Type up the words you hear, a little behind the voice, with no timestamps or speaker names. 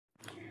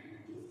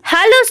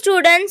Hello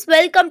students,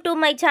 welcome to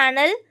my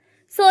channel.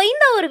 So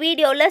இந்த ஒரு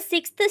வீடியோவில்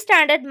 6th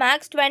ஸ்டாண்டர்ட்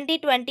மேக்ஸ்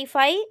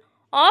 2025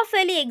 ஆஃப்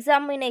எலி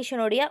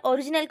எக்ஸாமினேஷனுடைய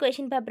ஒரிஜினல்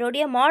கொஷின்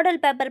பேப்பருடைய மாடல்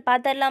பேப்பர்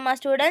பார்த்துடலாமா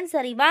ஸ்டூடெண்ட்ஸ்?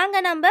 சரி வாங்க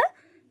நம்ம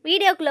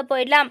வீடியோக்குள்ளே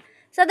போயிடலாம்.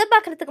 ஸோ அதை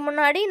பார்க்குறதுக்கு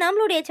முன்னாடி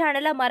நம்மளுடைய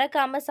சேனலை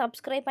மறக்காமல்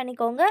சப்ஸ்கிரைப்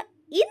பண்ணிக்கோங்க.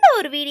 இந்த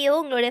ஒரு வீடியோ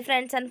உங்களுடைய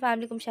ஃப்ரெண்ட்ஸ் அண்ட்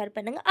ஃபேமிலிக்கும் ஷேர்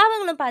பண்ணுங்கள்,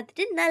 அவங்களும்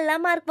பார்த்துட்டு நல்லா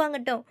மார்க்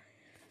வாங்கட்டும்.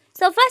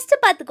 ஸோ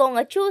ஃபஸ்ட்டு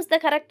பார்த்துக்கோங்க, choose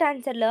the correct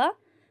ஆன்சரில்.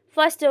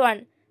 First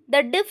one,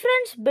 the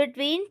difference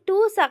between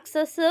two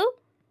successive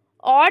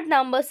odd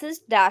numbers is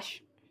dash.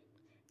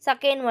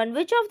 Second one,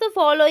 which of the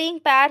following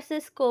pairs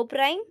is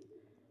coprime?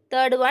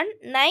 Third one,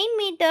 9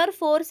 meter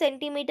 4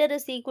 centimeter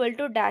is equal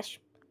to dash.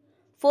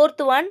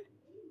 Fourth one,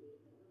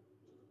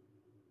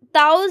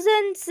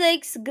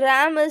 1006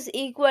 gram is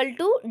equal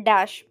to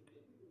dash.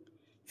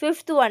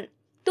 Fifth one,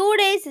 2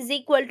 days is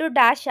equal to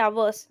dash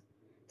hours.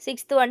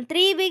 Sixth one,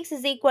 3 weeks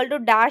is equal to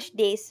dash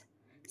days.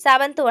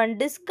 Seventh one,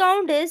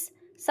 discount is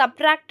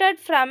subtracted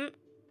from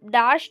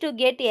dash to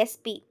get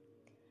SP.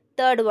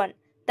 Third one,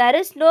 there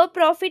is no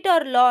profit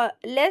or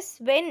less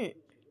when.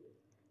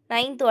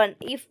 Ninth one,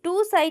 if two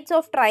sides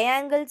of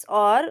triangles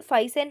are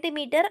 5 cm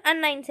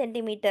and 9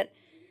 cm,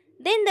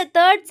 then the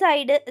third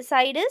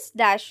side is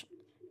dash.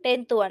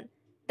 Tenth one,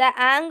 the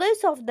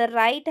angles of the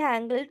right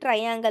angle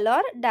triangle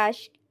are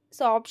dash.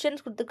 So options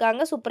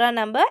கொடுத்துருக்காங்க, சூப்பராக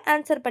நம்ம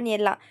answer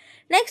பண்ணிடலாம்.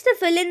 Next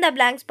fill in the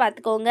blanks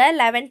பார்த்துக்கோங்க.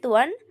 11th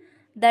one,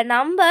 the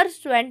numbers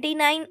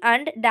 29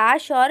 and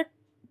dash are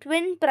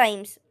twin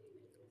primes.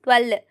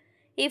 12.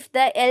 If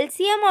the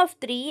LCM of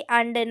 3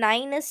 and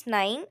 9 is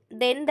 9,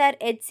 then their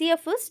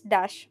HCF is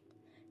dash.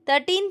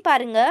 13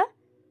 பாருங்க,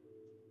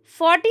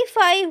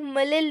 45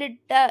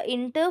 milliliter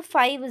into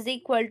 5 is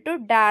equal to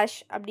dash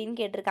அப்படின்னு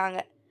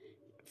கேட்டிருக்காங்க.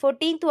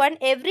 14th one,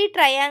 every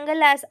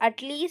triangle has at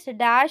least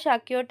dash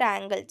acute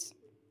angles.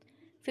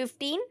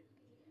 15.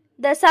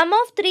 The sum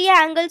of 3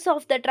 angles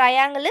of the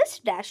triangle is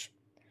dash.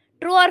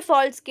 True or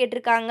false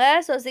கேட்டிருக்காங்க.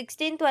 So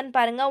 16th one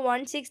பாருங்க,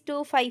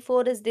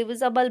 16254 is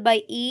divisible by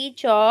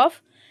each of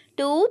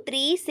 2,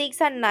 3,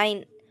 6 and 9.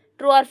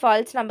 True or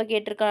false நம்ம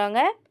கேட்டிருக்காங்க.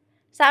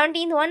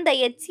 17th one, the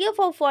HCF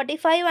of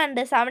 45 and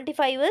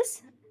 75 is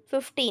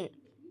 15.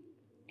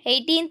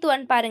 18th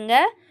one பாருங்க,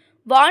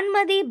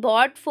 Vanmadi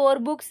bought 4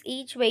 books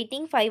each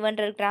weighing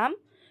 500 gram.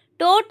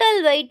 Total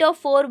weight of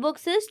 4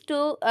 books is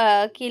 2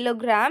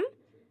 kilogram.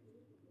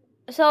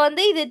 So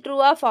வந்து இது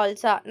true or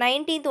false?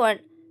 19th one,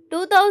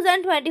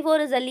 2024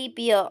 is a leap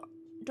year.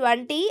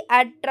 20, a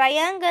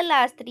triangle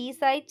has 3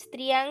 sides,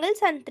 3 angles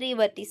and 3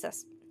 vertices.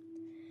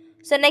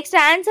 So next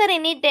answer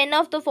any 10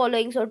 of the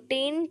following. So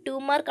 10 2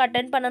 mark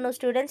attend பண்ணணும்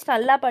students,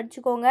 நல்லா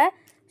படிச்சுக்கோங்க.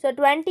 So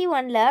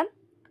 21ல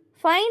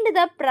find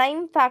the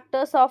prime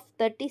factors of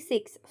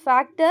 36.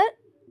 Factor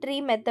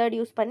tree method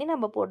use பண்ணி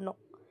நம்ம போடணும்.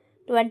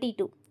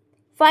 22,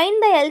 find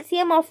the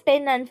LCM of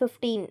 10 and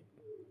 15.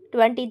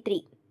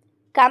 23,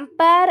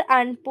 compare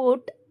and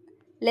put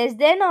less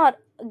than or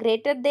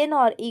greater than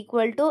or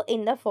equal to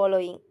in the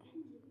following.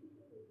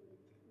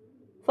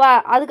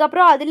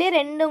 அதுக்கப்புறம் அதிலே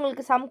ரெண்டு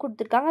உங்களுக்கு சம்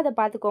கொடுத்துருக்காங்க, அதை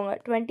பார்த்துக்கோங்க.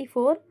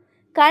 24,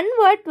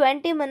 convert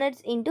 20 minutes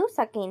into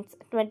seconds.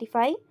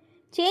 25,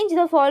 change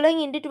the following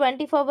into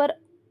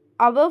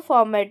 24-hour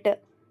format.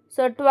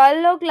 So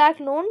 12 o'clock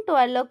noon,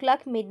 12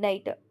 o'clock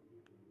midnight.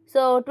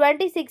 So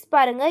 26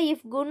 பாருங்க,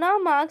 if Guna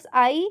marks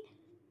I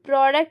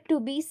product to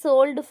be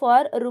sold for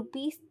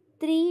rupees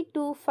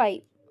 325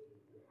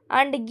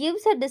 and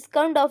gives a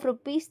discount of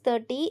rupees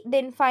 30,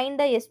 then find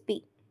the SP.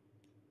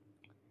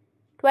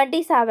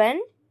 27,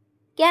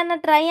 can a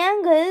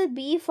triangle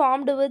be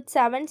formed with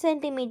 7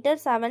 cm,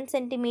 7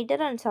 cm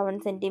and 7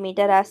 cm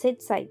as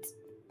its sides?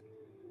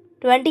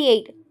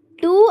 28,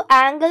 two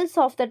angles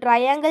of the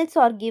triangles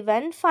are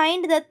given,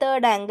 find the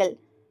third angle.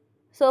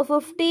 So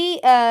 50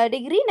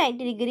 degree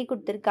 90 degree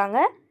கொடுத்துருக்காங்க.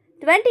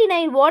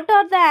 29, what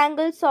are the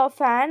angles of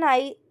an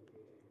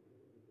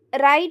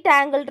right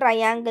angle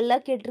triangle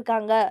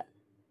கேட்டிருக்காங்க.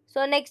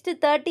 So next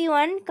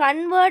 31,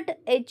 convert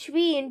HV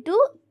into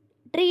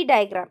tree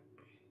diagram.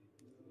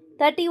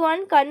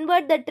 31,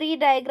 convert the tree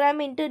diagram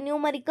into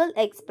numerical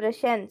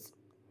expressions.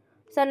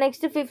 So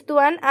next 5th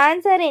one,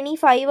 answer any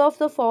 5 of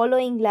the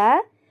following la.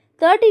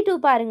 32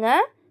 பாருங்க,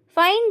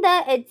 find the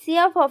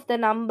HCF of the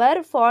number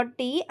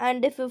 40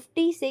 and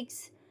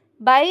 56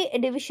 by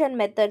division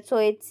method. So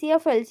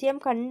HCF LCM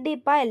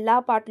கண்டிப்பாக எல்லா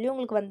பாட்லையும்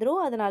உங்களுக்கு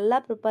வந்துடும், அதை நல்லா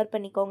prepare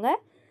பண்ணிக்கோங்க.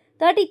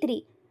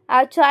 33,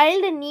 a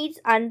child needs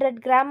 100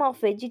 gram of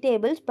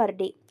vegetables per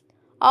day.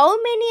 How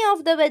many of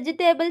the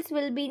vegetables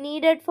will be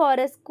needed for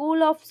a school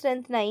of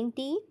strength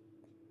 90?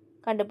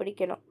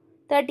 கண்டுபிடிக்கணும்.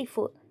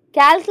 34,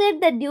 calculate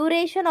the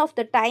duration of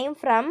the time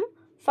from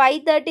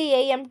 5:30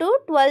 am to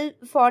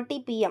 12:40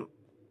 pm.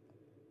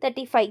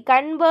 35,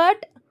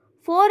 convert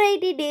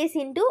 480 days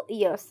into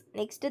years.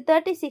 Next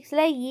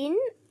 36ல in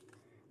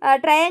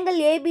triangle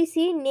ABC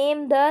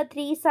name the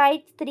 3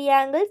 sides, 3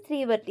 angles,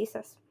 3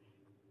 vertices.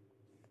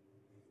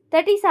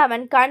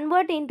 37,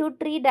 convert into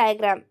tree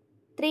diagram.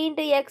 3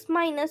 into x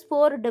minus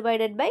 4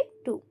 divided by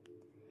 2.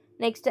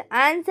 Next,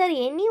 answer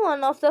any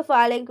one of the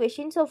following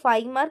questions. So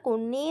 5 mark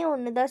ஒன்னே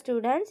ஒன்று தான்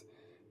students.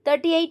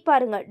 38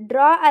 பாருங்கள்.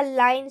 Draw அ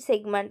line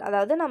segment,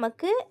 அதாவது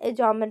நமக்கு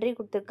geometry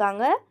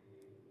கொடுத்துருக்காங்க.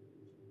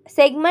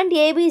 Segment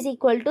AB is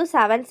equal to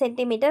 7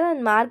 cm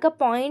and mark a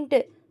point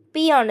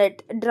P on it.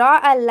 Draw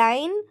a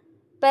line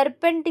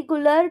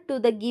perpendicular to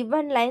the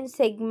given line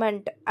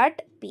segment at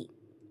P.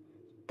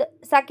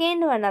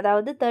 Second one,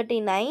 அதாவது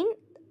 39.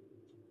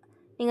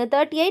 நீங்கள்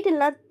 38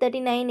 இல்லைனா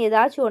 39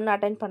 ஏதாச்சும் ஒன்று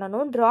attend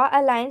பண்ணணும். Draw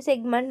a line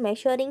segment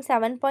measuring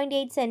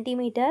 7.8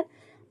 cm.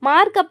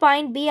 Mark a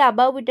point B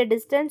above with a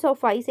distance of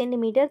 5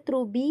 cm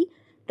through B.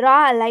 Draw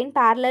a line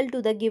parallel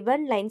to the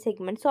given line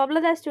segment. So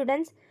அவ்வளோதான்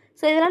students.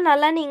 So இதெல்லாம்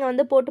நல்லா நீங்கள்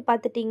வந்து போட்டு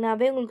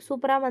பார்த்துட்டிங்கனாவே உங்களுக்கு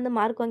சூப்பராக வந்து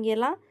மார்க்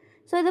வாங்கிடலாம்.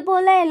 ஸோ இது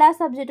போல் எல்லா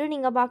சப்ஜெக்ட்டும்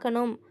நீங்கள்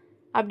பார்க்கணும்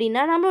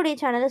அப்படின்னா நம்மளுடைய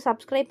சேனலை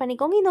சப்ஸ்கிரைப்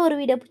பண்ணிக்கோங்க. இந்த ஒரு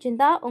வீடியோ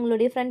பிடிச்சிருந்தா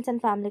உங்களுடைய ஃப்ரெண்ட்ஸ்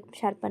அண்ட் ஃபேமிலிக்கும்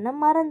ஷேர் பண்ண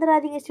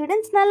மறந்துடாதீங்க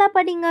ஸ்டூடெண்ட்ஸ். நல்லா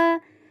படிங்க.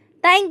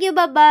 தேங்க்யூ,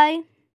 பாய்.